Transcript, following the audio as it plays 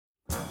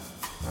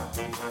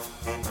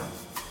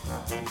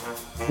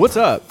What's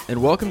up,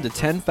 and welcome to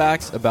 10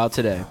 Facts About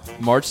Today,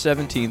 March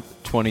 17th,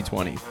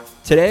 2020.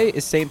 Today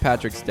is St.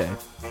 Patrick's Day.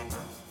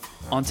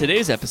 On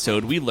today's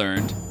episode, we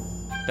learned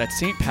that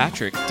St.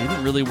 Patrick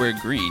didn't really wear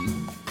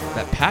green,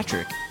 that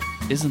Patrick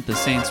isn't the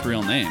saint's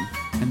real name,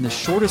 and the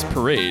shortest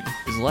parade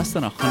is less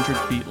than 100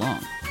 feet long.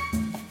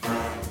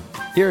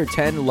 Here are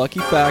 10 lucky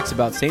facts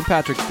about St.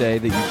 Patrick's Day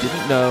that you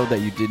didn't know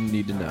that you didn't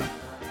need to know.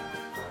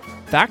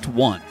 Fact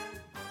 1.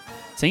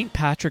 St.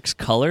 Patrick's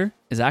color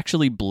is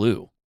actually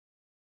blue.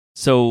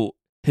 So,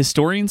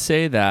 historians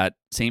say that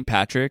St.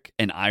 Patrick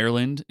and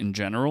Ireland in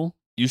general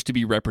used to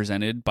be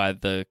represented by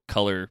the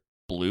color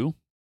blue,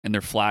 and their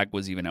flag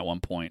was even at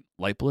one point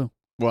light blue.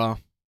 Wow.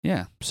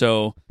 Yeah,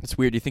 so It's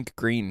weird. You think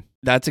green.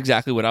 that's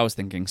exactly what I was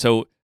thinking.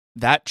 So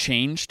that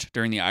changed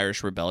during the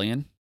Irish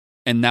Rebellion,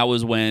 and that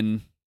was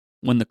when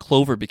the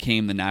clover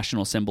became the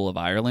national symbol of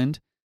Ireland,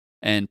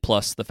 and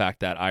plus the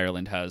fact that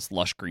Ireland has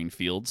lush green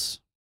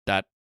fields,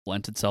 that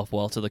lent itself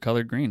well to the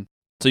colored green.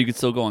 So you could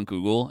still go on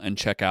Google and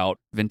check out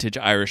vintage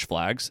Irish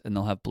flags, and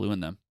they'll have blue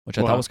in them, which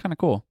I Wow. thought was kind of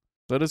cool.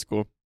 That is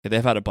cool.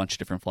 They've had a bunch of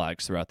different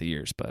flags throughout the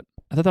years, but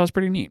I thought that was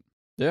pretty neat.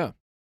 Yeah.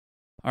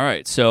 All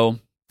right, so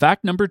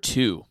fact number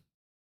 2.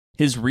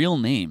 His real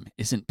name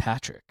isn't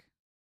Patrick.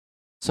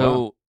 So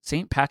Wow.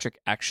 St. Patrick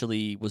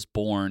actually was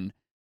born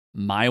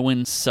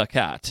Mywin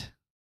Succat.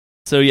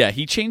 So yeah,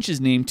 he changed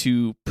his name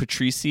to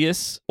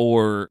Patricius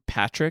or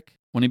Patrick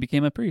when he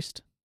became a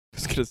priest. I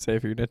was going to say,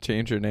 if you're going to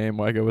change your name,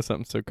 why go with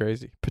something so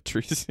crazy?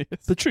 Patricius.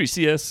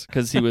 Patricius,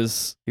 because he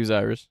was He was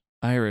Irish.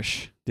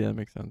 Irish Yeah, that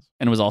makes sense.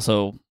 and it was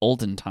also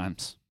olden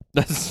times.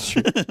 That's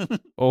true.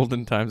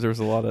 Olden times, there was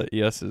a lot of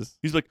yeses.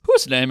 He's like,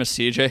 whose name is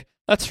CJ?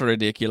 That's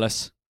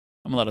ridiculous.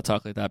 I'm allowed to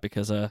talk like that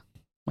because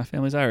my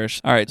family's Irish.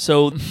 All right,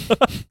 so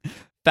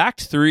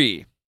fact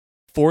 3.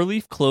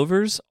 4-leaf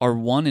clovers are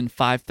 1 in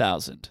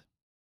 5,000.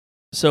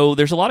 So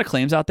there's a lot of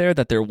claims out there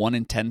that they're 1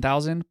 in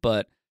 10,000,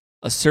 but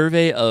a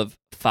survey of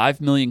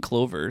 5 million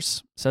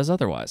clovers says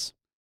otherwise.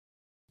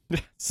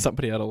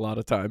 Somebody had a lot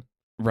of time.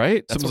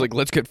 Right? Someone's like,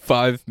 let's get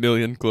 5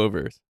 million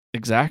clovers.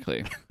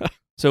 Exactly.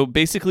 So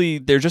basically,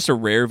 they're just a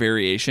rare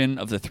variation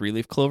of the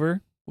 3-leaf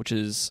clover, which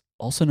is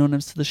also known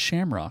as the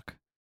shamrock.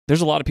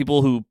 There's a lot of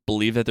people who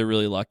believe that they're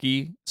really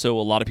lucky, so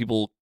a lot of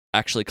people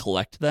actually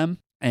collect them.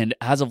 And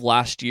as of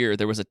last year,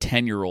 there was a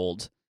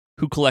 10-year-old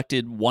who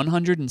collected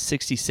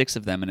 166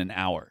 of them in an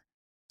hour.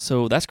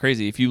 So that's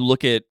crazy. If you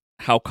look at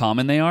how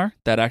common they are,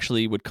 that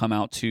actually would come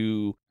out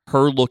to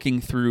her looking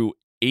through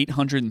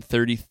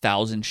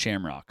 830,000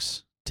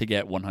 shamrocks to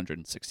get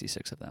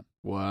 166 of them.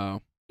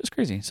 Wow. It's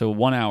crazy. So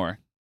 1 hour.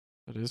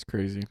 That is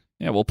crazy.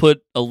 Yeah, we'll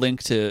put a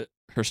link to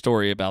her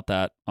story about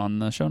that on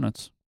the show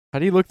notes. How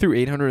do you look through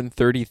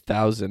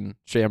 830,000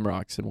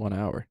 shamrocks in 1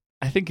 hour?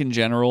 I think in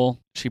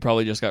general, she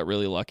probably just got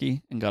really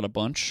lucky and got a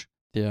bunch.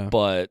 Yeah.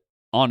 But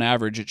on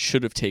average, it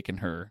should have taken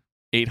her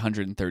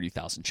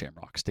 830,000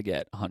 shamrocks to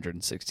get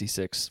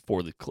 166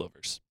 4-leaf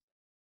clovers.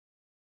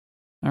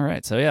 All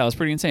right, so yeah, it was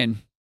pretty insane.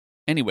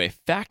 Anyway,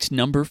 fact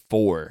number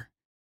 4.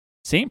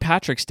 St.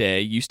 Patrick's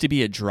Day used to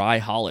be a dry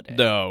holiday.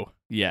 No.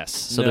 Yes,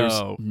 so No.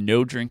 there's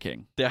no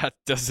drinking. That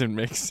doesn't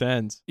make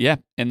sense. Yeah,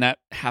 and that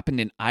happened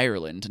in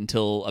Ireland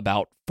until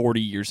about 40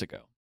 years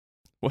ago.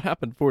 What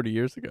happened 40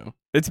 years ago?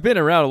 It's been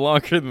around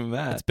longer than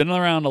that. It's been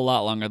around a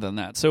lot longer than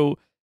that. So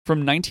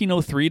from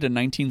 1903 to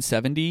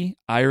 1970,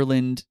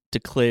 Ireland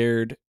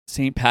declared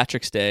St.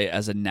 Patrick's Day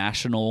as a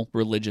national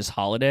religious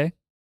holiday.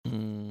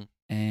 Mm.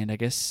 And I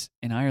guess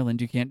in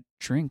Ireland, you can't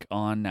drink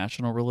on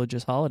national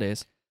religious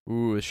holidays.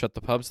 Ooh, they shut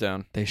the pubs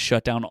down. They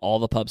shut down all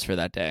the pubs for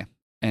that day.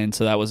 And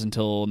so that was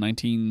until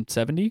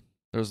 1970?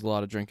 There was a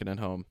lot of drinking at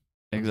home.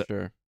 I'm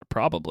sure.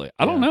 Probably.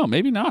 I don't Yeah. know.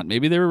 Maybe not.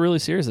 Maybe they were really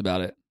serious about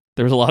it.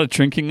 There was a lot of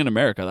drinking in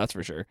America, that's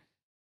for sure.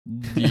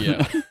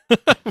 Yeah.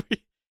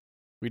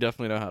 we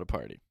definitely know how to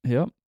party.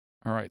 Yep.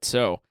 All right.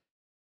 So,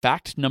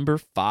 fact number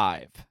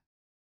 5.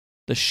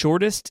 The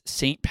shortest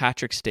St.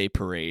 Patrick's Day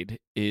parade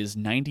is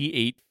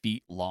 98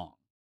 feet long.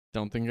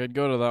 Don't think I'd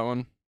go to that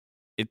one.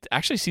 It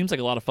actually seems like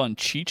a lot of fun.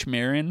 Cheech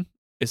Marin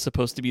is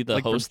supposed to be the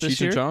Like host from this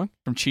Cheech year. and Chong?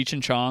 From Cheech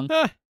and Chong.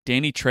 Ah,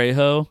 Danny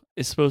Trejo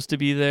is supposed to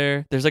be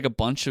there. There's like a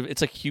bunch of,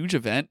 it's a huge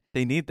event.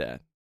 they need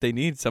that. They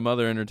need some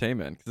other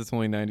entertainment because it's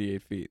only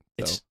 98 feet.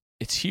 So.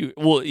 It's huge.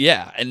 Well,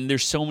 yeah, and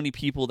there's so many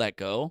people that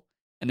go,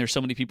 and there's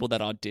so many people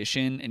that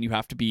audition, and you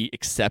have to be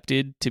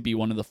accepted to be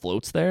one of the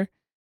floats there.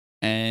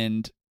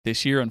 And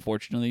this year,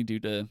 unfortunately, due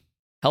to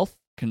health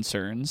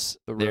concerns,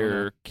 The Rona.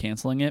 they're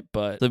canceling it,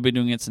 but they've been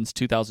doing it since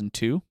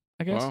 2002,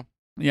 I guess. Wow.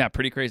 Yeah,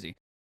 pretty crazy.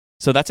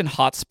 So that's in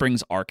Hot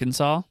Springs,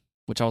 Arkansas,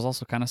 which I was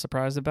also kind of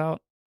surprised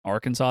about.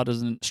 Arkansas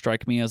doesn't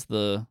strike me as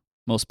the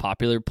most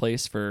popular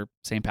place for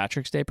St.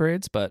 Patrick's Day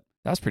parades, but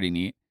that's pretty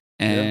neat.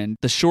 And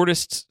the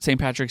shortest St.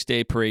 Patrick's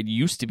Day parade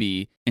used to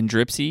be in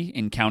Dripsey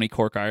in County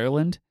Cork,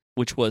 Ireland,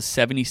 which was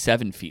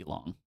 77 feet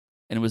long.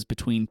 And it was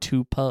between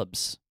 2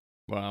 pubs.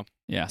 Wow.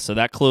 Yeah, so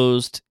that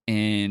closed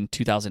in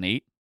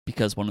 2008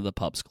 because one of the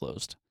pubs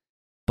closed.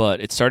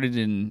 But it started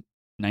in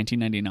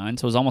 1999,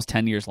 so it was almost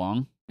 10 years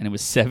long, and it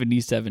was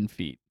 77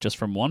 feet just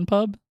from one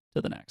pub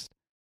to the next.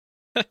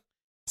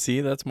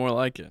 See, that's more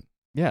like it.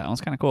 Yeah, that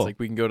was kind of cool. It's like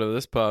we can go to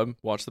this pub,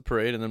 watch the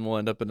parade, and then we'll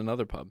end up in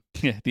another pub.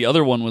 Yeah, the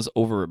other one was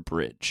over a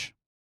bridge.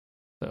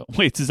 So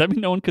wait, does that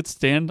mean no one could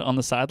stand on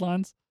the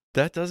sidelines?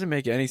 That doesn't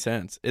make any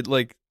sense. It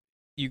like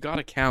you got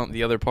to count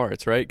the other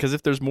parts, right? Because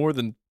if there's more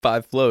than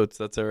 5 floats,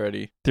 that's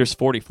already There's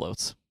 40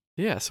 floats.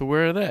 yeah. So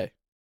where are they?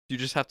 You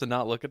just have to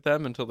not look at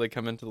them until they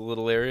come into the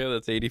little area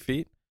that's 80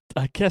 feet.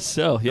 I guess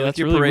so. Yeah, Like that's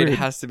your really parade weird.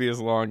 has to be as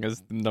long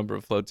as the number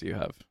of floats you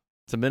have.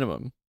 It's a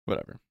minimum.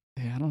 Whatever.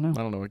 Yeah, I don't know. I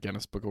don't know what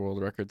Guinness Book of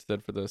World Records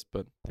did for this,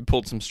 but it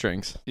pulled some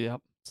strings.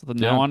 Yep. So then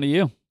Yeah. now on to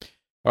you.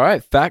 All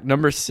right, fact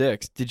number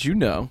 6. Did you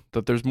know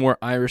that there's more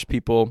Irish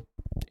people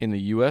in the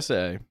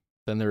USA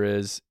than there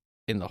is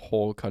in the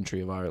whole country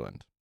of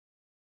Ireland?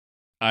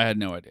 I had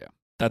no idea.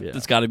 Yeah.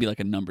 It's got to be like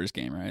a numbers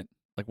game, right?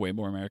 Like way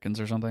more Americans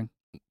or something.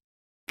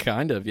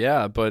 Kind of,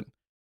 yeah, but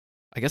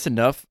I guess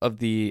enough of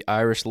the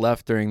Irish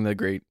left during the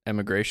Great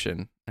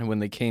Emigration. And when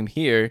they came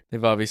here,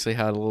 they've obviously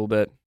had a little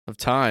bit of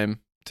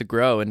time to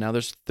grow. And now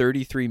there's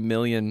 33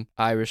 million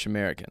Irish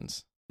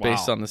Americans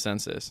based Wow. on the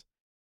census.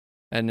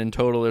 And in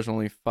total, there's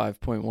only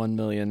 5.1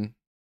 million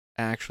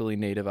actually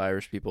native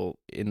Irish people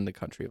in the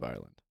country of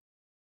Ireland.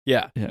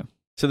 Yeah. Yeah.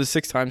 So there's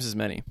 6 times as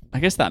many I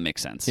guess that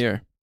makes sense.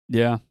 here.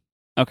 Yeah.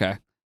 Okay.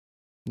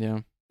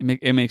 Yeah.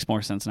 It makes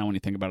more sense now when you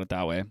think about it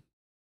that way.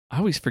 I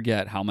always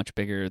forget how much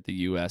bigger the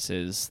U.S.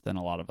 is than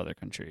a lot of other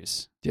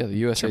countries Yeah, the in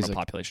USA terms is of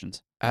like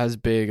populations. as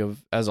big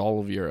as all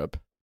of Europe.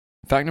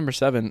 Fact number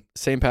 7,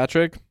 St.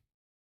 Patrick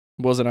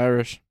wasn't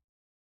Irish.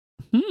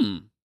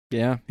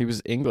 Yeah, he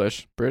was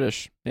English,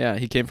 British. Yeah,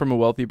 he came from a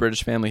wealthy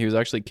British family. He was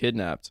actually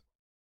kidnapped.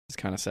 It's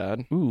kind of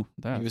sad. Ooh,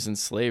 that. He was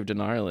enslaved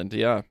in Ireland,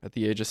 yeah, at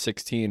the age of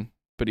 16.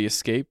 But he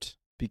escaped,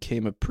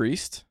 became a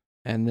priest,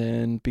 and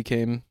then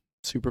became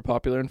super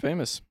popular and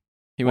famous.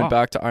 He went Wow.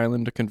 back to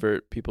Ireland to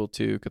convert people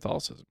to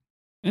Catholicism.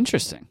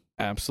 Interesting.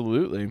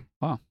 Absolutely.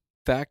 Wow.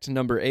 Fact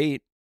number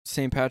 8,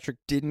 St. Patrick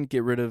didn't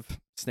get rid of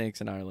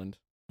snakes in Ireland,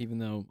 even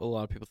though a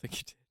lot of people think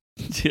he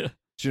did. Yeah.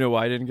 Do you know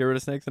why he didn't get rid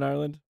of snakes in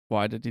Ireland?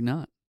 Why did he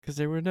not? Because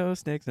there were no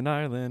snakes in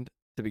Ireland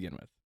to begin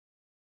with.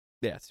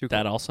 Yeah, it's too cool.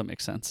 That also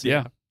makes sense.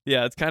 Yeah.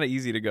 Yeah, it's kind of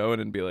easy to go in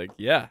and be like,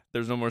 yeah,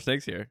 there's no more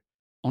snakes here.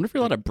 I wonder if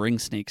you're allowed to bring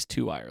snakes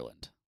to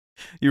Ireland.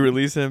 You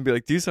release him, be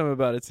like, do something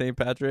about it, St.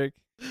 Patrick.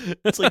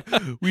 It's like,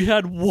 we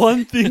had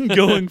one thing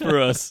going for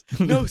us.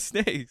 No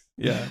snakes.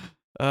 Yeah.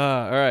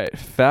 All right.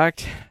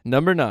 Fact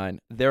number 9.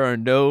 There are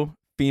no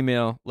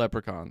female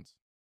leprechauns.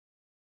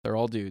 They're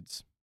all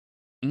dudes.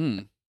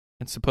 Mm.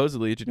 And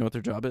supposedly, do you know what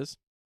their job is?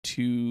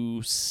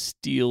 To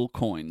steal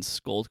coins,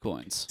 gold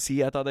coins.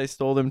 See, I thought they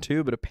stole them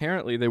too, but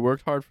apparently they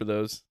worked hard for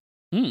those.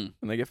 Mm.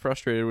 And they get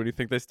frustrated when you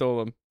think they stole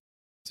them.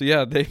 So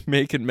yeah, they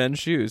make men's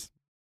shoes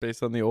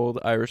based on the old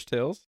Irish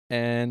tales,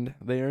 and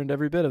they earned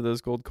every bit of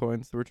those gold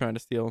coins that we're trying to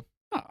steal.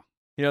 Oh.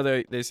 You know,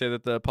 they say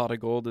that the pot of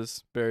gold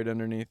is buried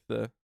underneath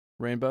the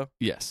rainbow.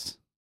 Yes.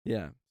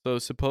 Yeah. So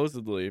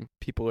supposedly,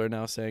 people are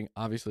now saying,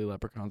 obviously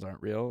leprechauns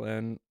aren't real,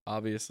 and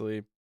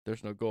obviously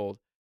there's no gold.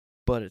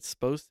 But it's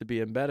supposed to be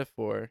a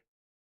metaphor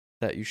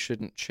that you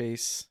shouldn't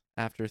chase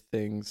after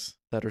things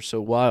that are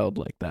so wild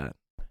like that.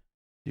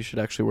 You should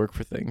actually work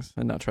for things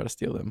and not try to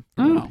steal them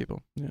from other Oh.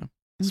 people. Yeah.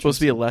 It's supposed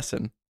to be a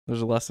lesson.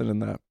 There's a lesson in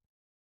that.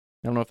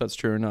 I don't know if that's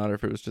true or not, or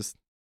if it was just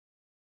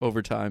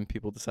over time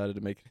people decided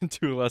to make it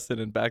into a lesson.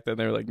 And back then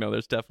they were like, no,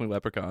 there's definitely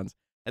leprechauns.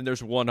 And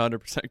there's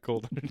 100%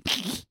 gold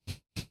underneath.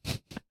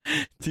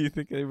 Do you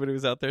think anybody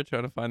was out there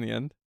trying to find the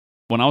end?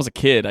 When I was a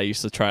kid, I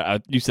used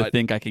to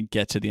think I could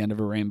get to the end of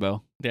a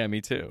rainbow. Yeah, me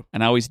too.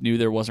 And I always knew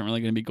there wasn't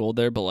really going to be gold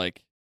there, but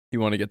like, You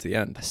want to get to the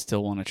end. I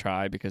still want to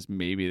try because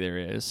maybe there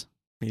is.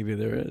 Maybe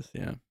there is.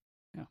 Yeah.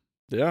 Yeah.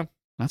 Yeah.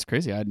 That's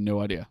crazy. I had no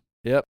idea.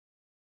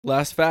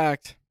 Last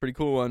fact. Pretty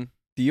cool one.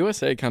 The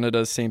USA kind of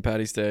does St.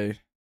 Paddy's Day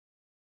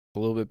a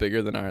little bit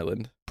bigger than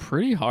Ireland.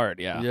 Pretty hard,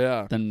 yeah.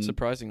 Yeah. Than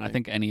Surprisingly. I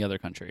think any other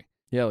country.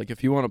 Yeah, like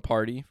if you want to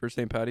party for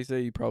St. Paddy's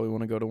Day, you probably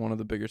want to go to one of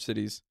the bigger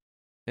cities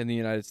in the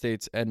United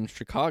States. And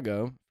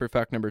Chicago, for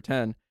fact number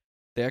 10,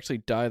 they actually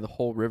dye the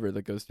whole river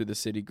that goes through the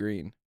city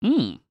green.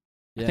 Mm.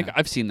 Yeah. I think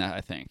I've seen that,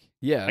 I think.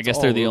 Yeah. I it's guess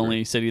all they're the over.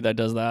 only city that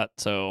does that,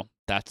 so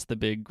that's the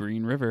big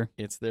green river.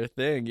 It's their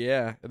thing,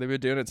 yeah. They've been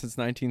doing it since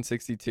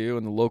 1962,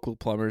 and the local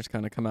plumbers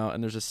kind of come out,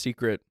 and there's a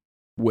secret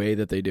way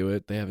that they do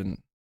it. They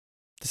haven't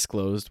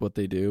disclosed what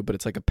they do, but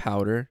it's like a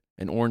powder,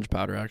 an orange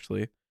powder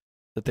actually,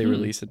 that they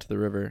release into the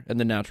river, and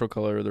the natural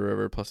color of the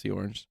river plus the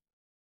orange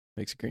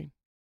makes it green.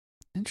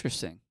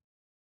 Interesting.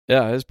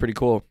 Yeah, it's pretty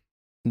cool.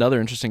 Another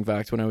interesting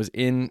fact, when I was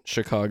in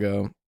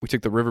Chicago, we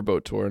took the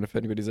riverboat tour, and if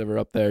anybody's ever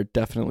up there,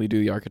 definitely do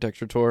the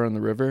architecture tour on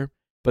the river.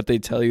 But they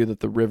tell you that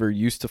the river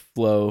used to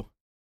flow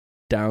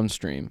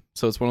downstream.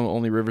 So it's one of the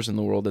only rivers in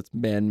the world that's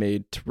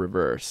man-made to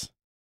reverse.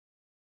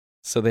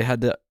 So they had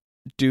to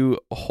do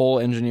a whole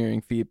engineering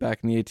feat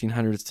back in the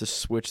 1800s to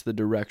switch the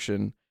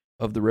direction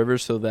of the river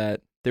so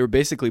that they were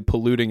basically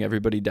polluting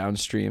everybody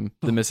downstream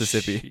the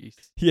Mississippi.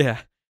 Jeez.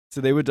 Yeah. So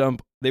they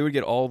would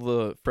get all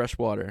the fresh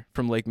water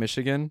from Lake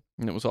Michigan,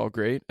 and it was all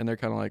great. And they're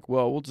kind of like,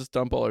 well, we'll just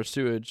dump all our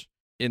sewage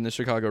in the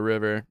Chicago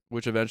River,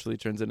 which eventually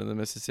turns into the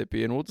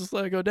Mississippi, and we'll just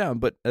let it go down.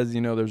 But as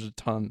you know, there's a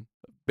ton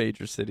of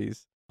major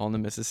cities on the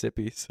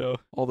Mississippi. So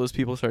all those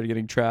people started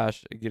getting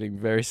trashed and getting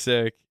very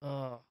sick.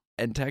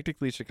 And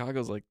technically,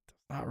 Chicago's like, it's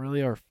not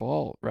really our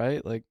fault,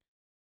 right? Like,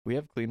 we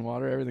have clean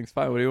water. Everything's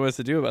fine. What do you want us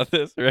to do about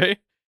this, right?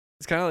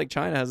 It's kind of like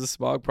China has a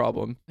smog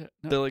problem. No,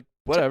 They're like,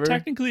 whatever.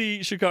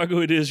 Technically, Chicago,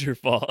 it is your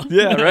fault.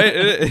 Yeah, right?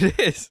 It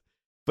is.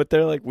 But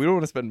they're like, we don't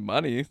want to spend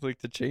money like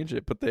to change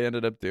it. But they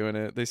ended up doing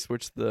it. They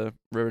switched the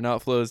river and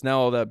outflows. Now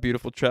all that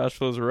beautiful trash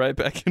flows right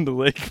back into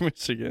Lake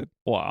Michigan.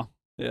 Wow.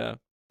 Yeah.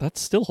 That's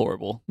still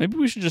horrible. Maybe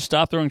we should just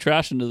stop throwing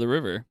trash into the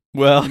river.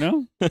 Well,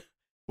 You know?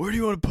 where do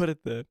you want to put it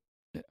then?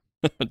 Yeah.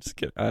 I'm just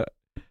kidding.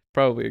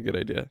 Probably a good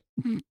idea.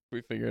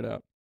 We figure it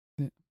out.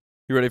 Yeah.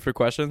 You ready for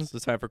questions?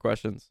 It's time for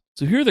questions.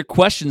 So here are the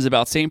questions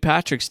about St.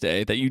 Patrick's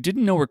Day that you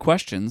didn't know were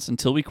questions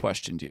until we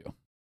questioned you.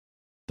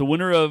 The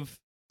winner of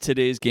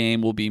today's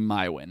game will be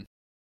Mywin,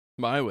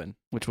 Mywin.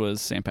 which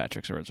was St.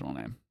 Patrick's original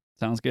name.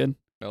 Sounds good?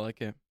 I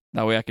like it.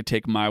 That way I could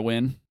take my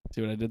win.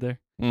 See what I did there?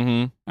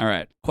 Mm-hmm. All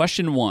right.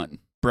 Question 1.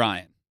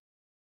 Brian.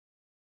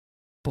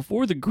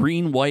 Before the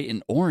green, white,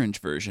 and orange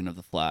version of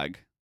the flag,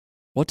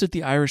 what did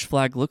the Irish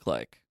flag look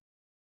like?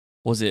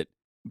 Was it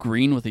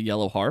green with a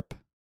yellow harp?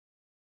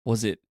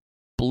 Was it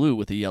blue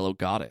with a yellow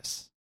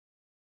goddess?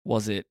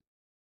 Was it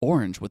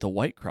orange with a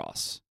white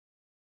cross?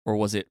 Or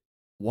was it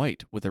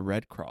white with a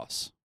red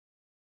cross?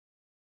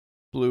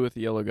 Blue with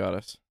the yellow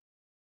goddess.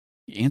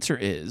 The answer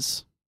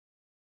is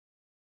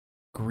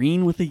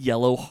green with a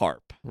yellow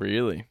harp.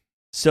 Really?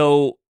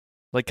 So,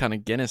 Like kind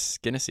of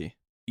Guinnessy.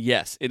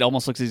 yes, it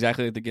almost looks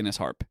exactly like the Guinness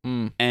harp.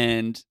 Mm.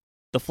 And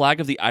the flag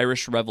of the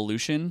Irish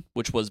Revolution,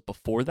 which was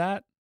before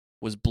that,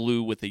 was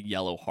blue with a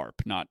yellow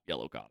harp, not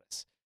yellow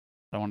goddess.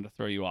 I wanted to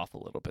throw you off a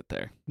little bit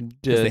there.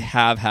 Because they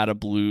have had a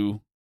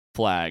blue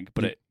flag,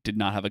 but it did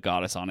not have a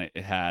goddess on it.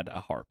 It had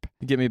a harp.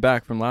 Get me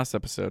back from last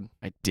episode.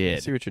 I I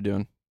did. see what you're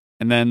doing.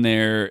 And then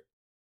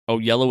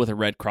yellow with a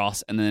red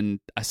cross. And then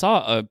I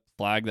saw a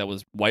flag that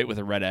was white with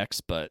a red X,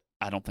 but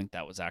I don't think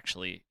that was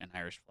actually an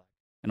Irish flag.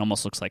 It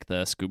almost looks like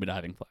the scuba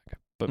diving flag,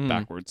 but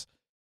backwards.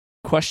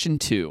 Question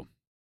 2.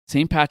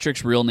 St.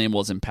 Patrick's real name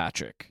wasn't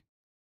Patrick.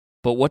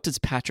 But what does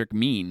Patrick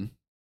mean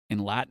in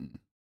Latin?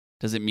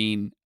 Does it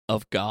mean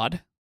of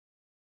God,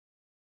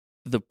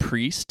 the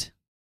priest,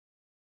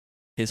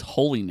 his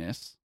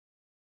holiness,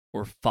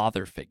 or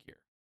father figure?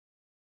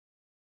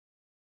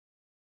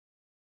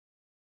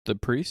 The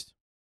priest?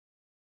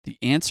 The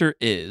answer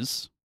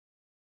is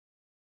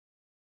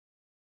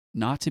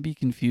not to be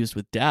confused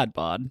with dad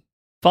bod,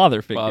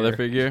 father figure. Father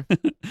figure?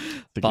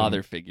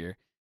 Father figure.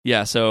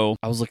 Yeah, so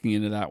I was looking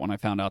into that when I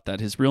found out that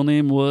his real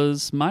name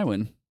was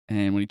Mywin.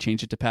 And when he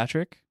changed it to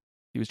Patrick,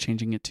 he was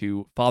changing it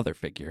to father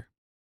figure.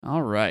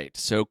 All right,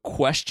 so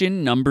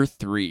question number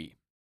 3.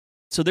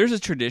 So there's a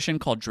tradition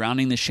called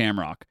drowning the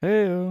shamrock,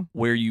 Hey-o.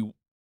 where you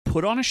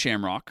put on a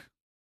shamrock,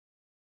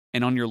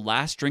 and on your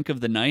last drink of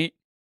the night,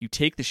 you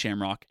take the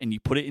shamrock and you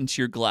put it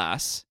into your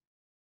glass.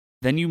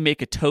 Then you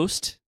make a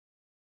toast,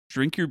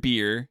 drink your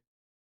beer,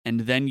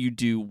 and then you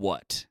do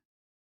what?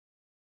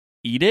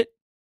 Eat it,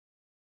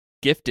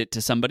 gift it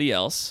to somebody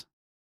else,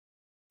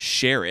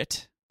 share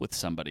it with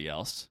somebody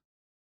else,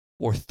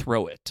 or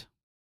throw it.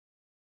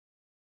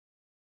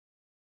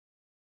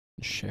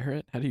 Share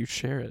it? How do you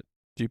share it?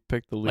 Do you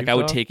pick the leaves Like I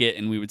would off? take it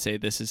and we would say,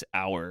 this is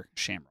our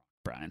shamrock,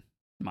 Brian.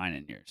 Mine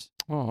and yours.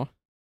 Oh.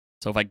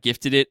 So if I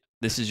gifted it,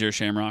 this is your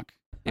shamrock.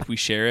 If we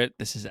share it,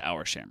 this is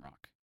our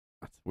shamrock.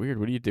 That's weird.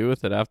 What do you do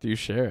with it after you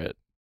share it?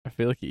 I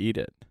feel like you eat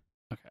it.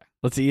 Okay.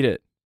 Let's eat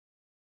it.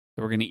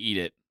 So we're going to eat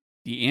it.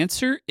 The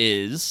answer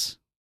is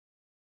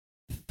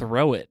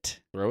throw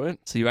it. Throw it?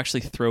 So you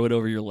actually throw it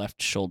over your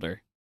left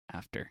shoulder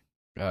after.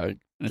 And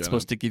it's Got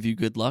supposed to give you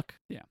good luck?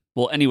 Yeah.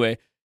 Well, anyway,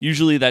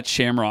 usually that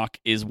shamrock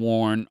is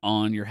worn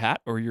on your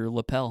hat or your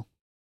lapel.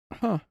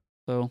 Huh.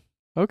 So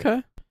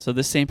Okay.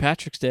 this St.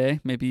 Patrick's Day,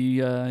 maybe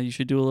you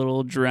should do a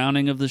little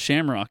drowning of the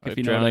shamrock, if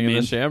you know what I Drowning in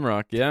mean. the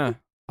shamrock, yeah.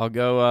 I'll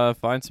go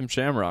find some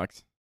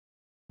shamrocks.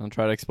 I'll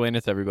try to explain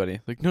it to everybody.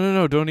 Like,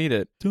 no, don't eat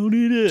it. Don't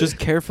eat it. Just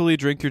carefully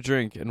drink your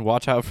drink and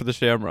watch out for the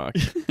shamrock.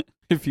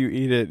 If you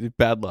eat it,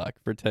 bad luck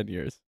for 10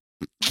 years.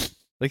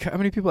 Like, how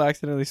many people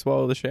accidentally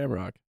swallow the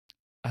shamrock?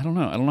 I don't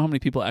know. I don't know how many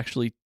people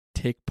actually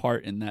take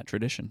part in that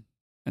tradition.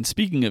 And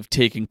speaking of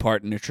taking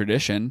part in a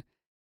tradition,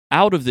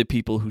 out of the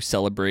people who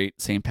celebrate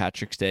St.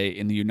 Patrick's Day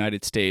in the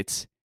United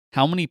States,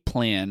 how many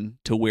plan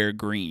to wear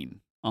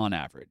green on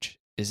average?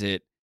 Is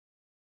it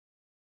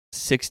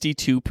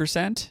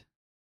 62%,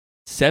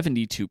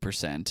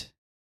 72%,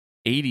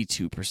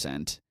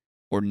 82%,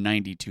 or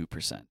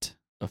 92%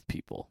 of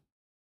people?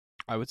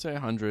 I would say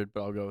 100,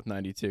 but I'll go with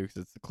 92 because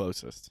it's the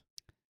closest.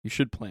 You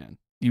should plan.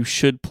 You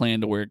should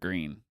plan to wear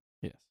green.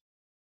 Yes.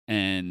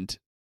 And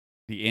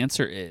the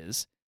answer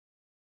is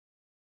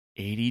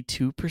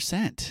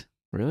 82%.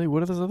 Really?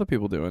 What are those other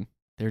people doing?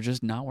 They're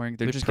just not wearing.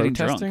 They're They just getting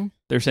drunk. protesting?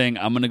 They're saying,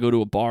 "I'm going to go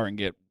to a bar and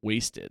get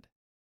wasted."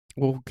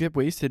 Well, get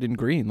wasted in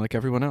green like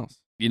everyone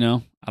else. You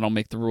know, I don't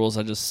make the rules.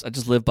 I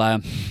just live by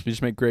them. You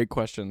just make great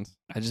questions.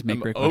 I just make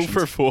great I'm 0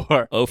 questions. for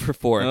 4. 0 for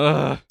 4.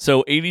 Ugh.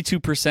 So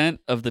 82%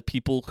 of the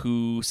people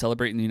who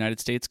celebrate in the United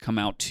States come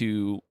out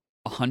to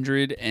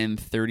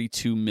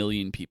 132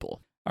 million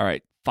people. All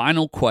right,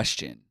 final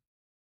question.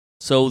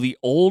 So the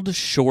old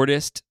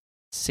shortest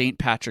St.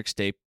 Patrick's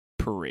Day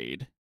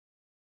parade,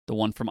 the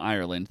one from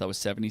Ireland that was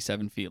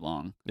 77 feet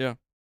long, Yeah.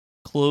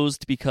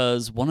 closed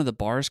because one of the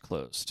bars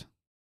closed.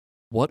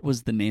 What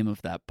was the name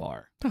of that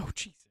bar? Oh,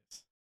 Jesus.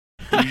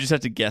 You just have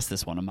to guess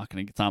this one. I'm not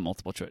going to. It's not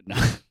multiple choice. No.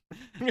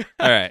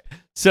 All right.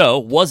 So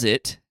was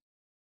it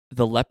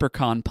the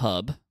Leprechaun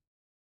Pub,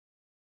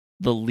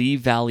 the Lee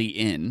Valley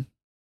Inn,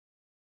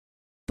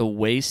 the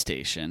Way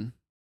Station,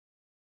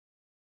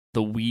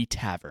 the Wee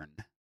Tavern?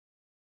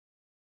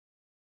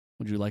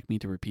 Would you like me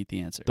to repeat the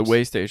answers? The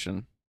Way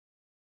Station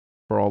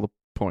for all the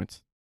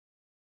points.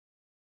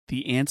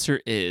 The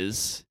answer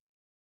is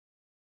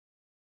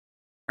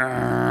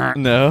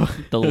No.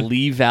 the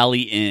Lee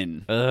Valley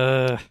Inn.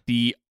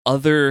 The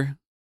other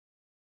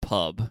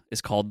pub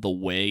is called the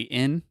Way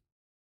Inn,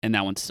 and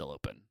that one's still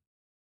open,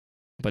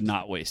 but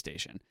not Way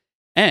Station.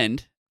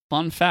 And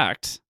fun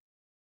fact,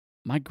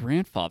 my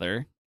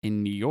grandfather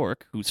in New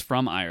York, who's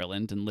from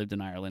Ireland and lived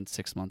in Ireland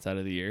 6 months out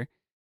of the year,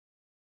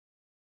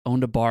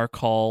 owned a bar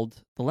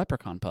called the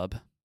Leprechaun Pub.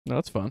 No,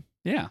 that's fun.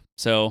 Yeah.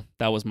 So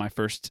that was my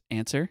first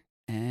answer,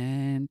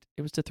 and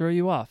it was to throw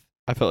you off.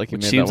 I felt like you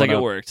Which made seems that like one it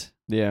up. worked.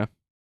 Yeah.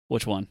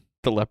 Which one?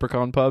 The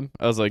Leprechaun Pub.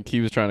 I was like, he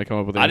was trying to come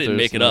up with I answers. didn't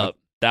make it up.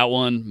 That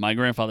one, my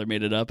grandfather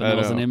made it up, and I that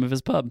was the know. name of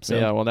his pub. So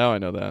Yeah, well, now I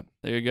know that.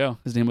 there you go.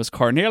 His name was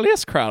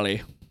Cornelius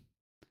Crowley.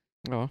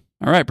 Oh.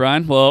 All right,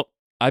 Brian. Well,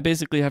 I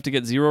basically have to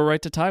get 0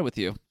 right to tie with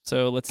you.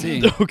 So let's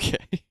see.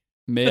 Okay.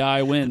 May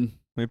I win?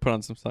 Let me put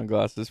on some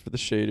sunglasses for the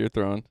shade you're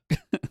throwing.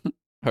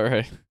 All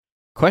right.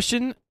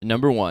 Question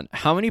number 1.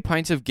 How many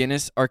pints of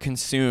Guinness are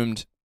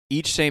consumed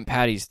each St.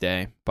 Paddy's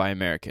Day by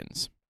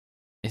Americans?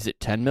 Is it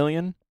 10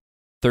 million,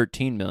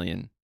 13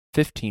 million,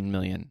 15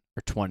 million,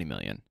 or 20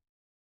 million?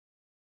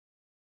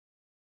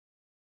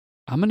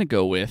 I'm going to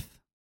go with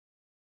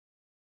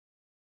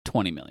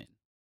 20 million.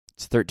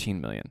 It's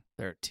 13 million.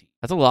 13.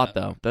 That's a lot,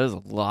 though. That is a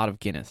lot of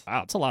Guinness.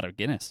 Wow, it's a lot of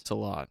Guinness. It's a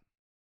lot.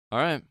 All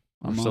right.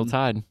 I'm We're still on-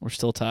 tied. We're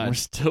still tied. We're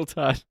still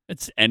tied.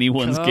 It's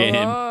anyone's Come game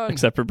on.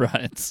 except for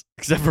Brian's.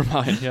 Except for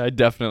mine. Yeah, I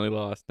definitely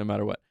lost no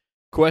matter what.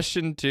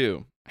 Question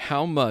 2.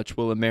 How much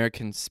will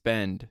Americans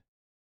spend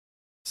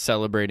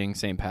celebrating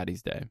St.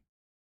 Paddy's Day?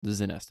 This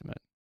is an estimate.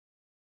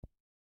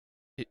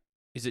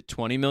 Is it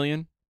 20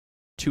 million,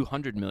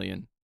 200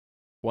 million,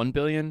 1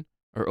 billion,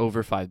 or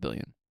over 5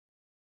 billion?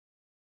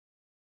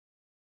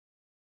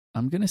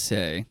 I'm going to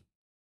say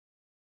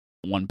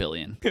 1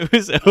 billion. It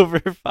was over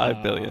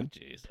 5 billion.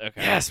 Jeez.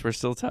 Okay. Yes, we're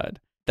still tied.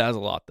 That was a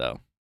lot, though.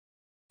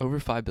 Over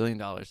 $5 billion.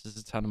 This is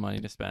a ton of money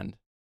to spend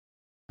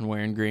on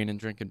wearing green and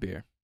drinking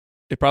beer.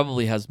 It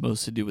probably has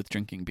most to do with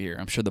drinking beer.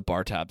 I'm sure the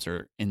bar tabs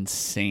are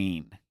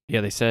insane. Yeah,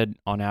 they said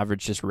on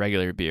average, just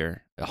regular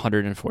beer,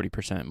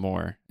 140%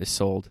 more is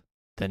sold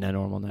than a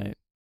normal night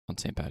on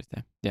St. Paddy's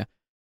Day. Yeah.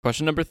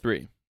 Question number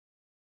 3.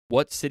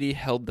 What city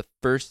held the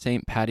first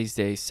St. Paddy's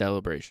Day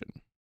celebration?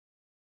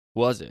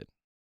 Was it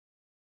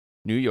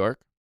New York,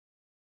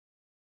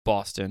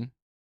 Boston,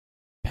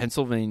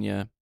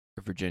 Pennsylvania,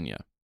 or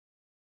Virginia?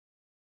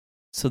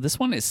 So this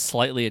one is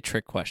slightly a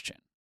trick question,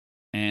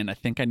 and I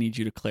think I need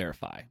you to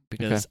clarify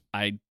because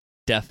I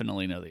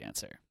definitely know the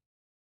answer.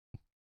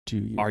 Do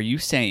you? Are you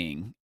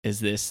saying, is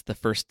this the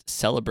first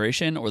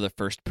celebration or the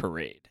first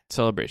parade?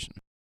 Celebration.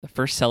 The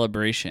first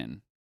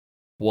celebration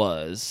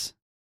was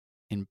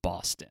in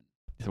Boston,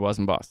 It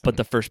wasn't Boston. but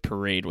the first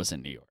parade was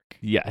in New York.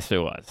 yes,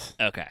 it was.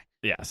 Okay.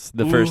 Yes,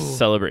 the Ooh. first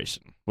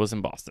celebration was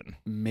in Boston.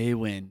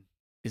 Maywin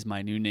is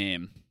my new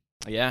name.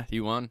 Yeah,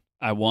 you won.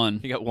 I won.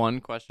 You got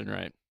one question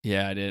right.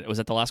 Yeah, I did. Was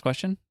that the last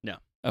question? No.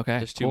 Okay.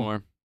 There's 2 cool.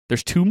 more.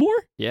 There's 2 more?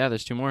 Yeah,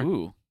 there's 2 more.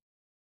 Ooh.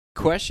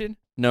 Question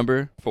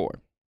number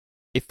 4.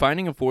 If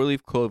finding a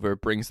 4-leaf clover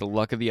brings the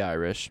luck of the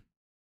Irish,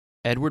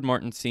 Edward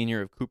Martin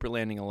Sr. of Cooper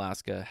Landing,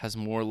 Alaska, has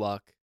more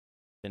luck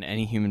than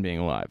any human being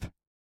alive.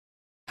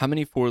 How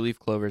many 4-leaf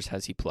clovers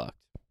has he plucked?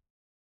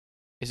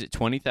 Is it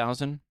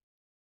 20,000,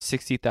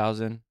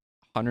 60,000,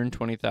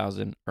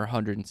 120,000, or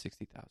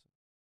 160,000?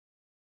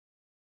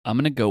 I'm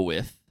going to go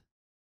with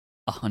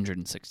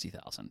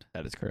 160,000.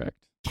 That is correct.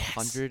 Yes.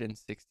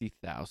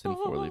 160,000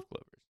 4-leaf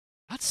clovers.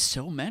 That's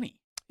so many.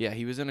 Yeah,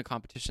 he was in a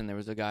competition. There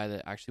was a guy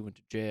that actually went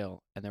to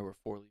jail, and there were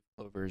 4-leaf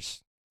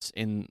clovers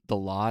in the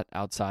lot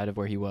outside of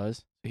where he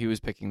was. He was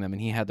picking them,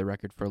 and he had the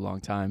record for a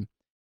long time.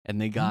 And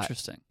they got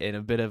Interesting. in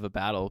a bit of a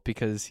battle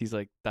because he's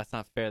like, that's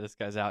not fair. This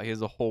guy's out. He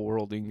has a whole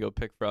world he can go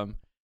pick from.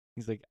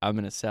 He's like, I'm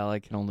going to sell. I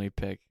can only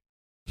pick.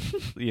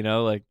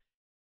 Like,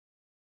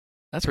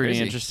 That's pretty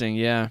crazy. interesting.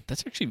 Yeah,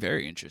 That's actually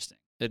very interesting.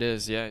 it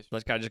is. Yeah.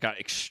 That guy just got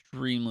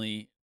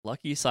extremely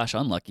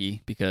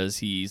lucky/unlucky because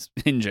he's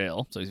in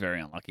jail, so he's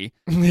very unlucky.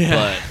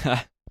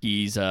 Yeah.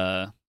 He's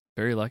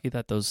very lucky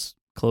that those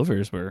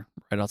clovers were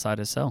right outside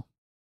his cell.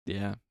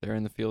 Yeah. They're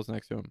in the fields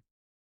next to him.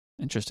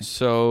 Interesting.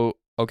 So,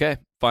 okay.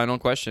 Final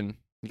question.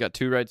 You got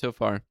 2 right so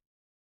far.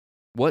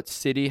 What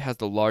city has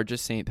the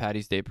largest St.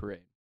 Paddy's Day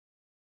parade?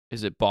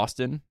 Is it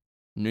Boston,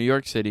 New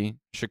York City,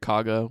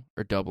 Chicago,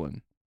 or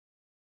Dublin?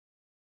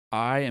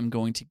 I am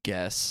going to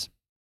guess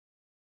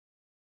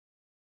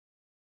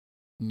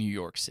New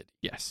York City.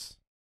 Yes.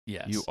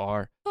 Yes. You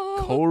are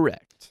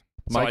correct.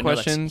 So I My know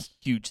that's questions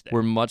huge there.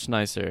 were much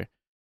nicer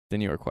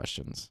than your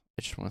questions.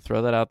 I just want to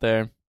throw that out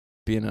there.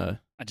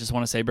 I just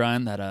want to say,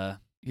 Brian, that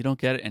you don't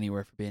get it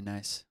anywhere for being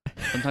nice.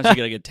 Sometimes you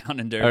got to get down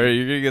and dirty. All right,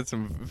 you're going to get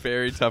some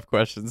very tough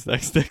questions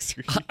next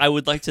week. I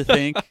would like to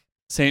thank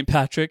St.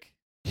 Patrick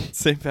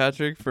St.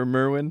 Patrick for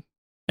Merwin.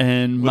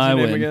 and What's your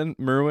name Mywin. again?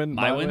 Merwin?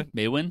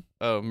 Maywin?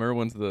 Oh,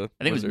 Merwin's the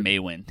I think wizard. it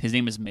was Maywin. His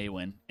name is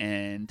Maywin.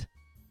 And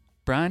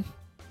Brian,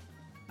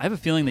 I have a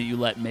feeling that you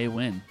let May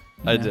win.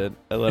 I did.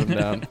 I let him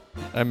down.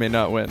 I may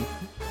not win.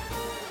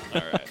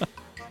 All right.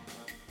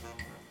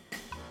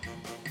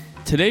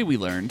 Today we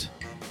learned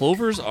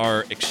plovers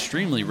are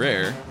extremely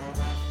rare,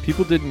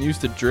 People didn't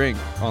used to drink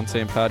on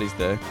St. Paddy's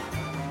Day.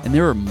 and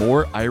there are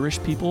more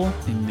Irish people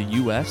in the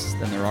U.S.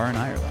 than there are in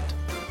Ireland.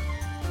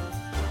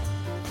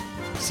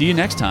 See you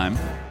next time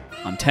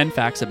on 10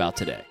 Facts About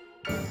Today.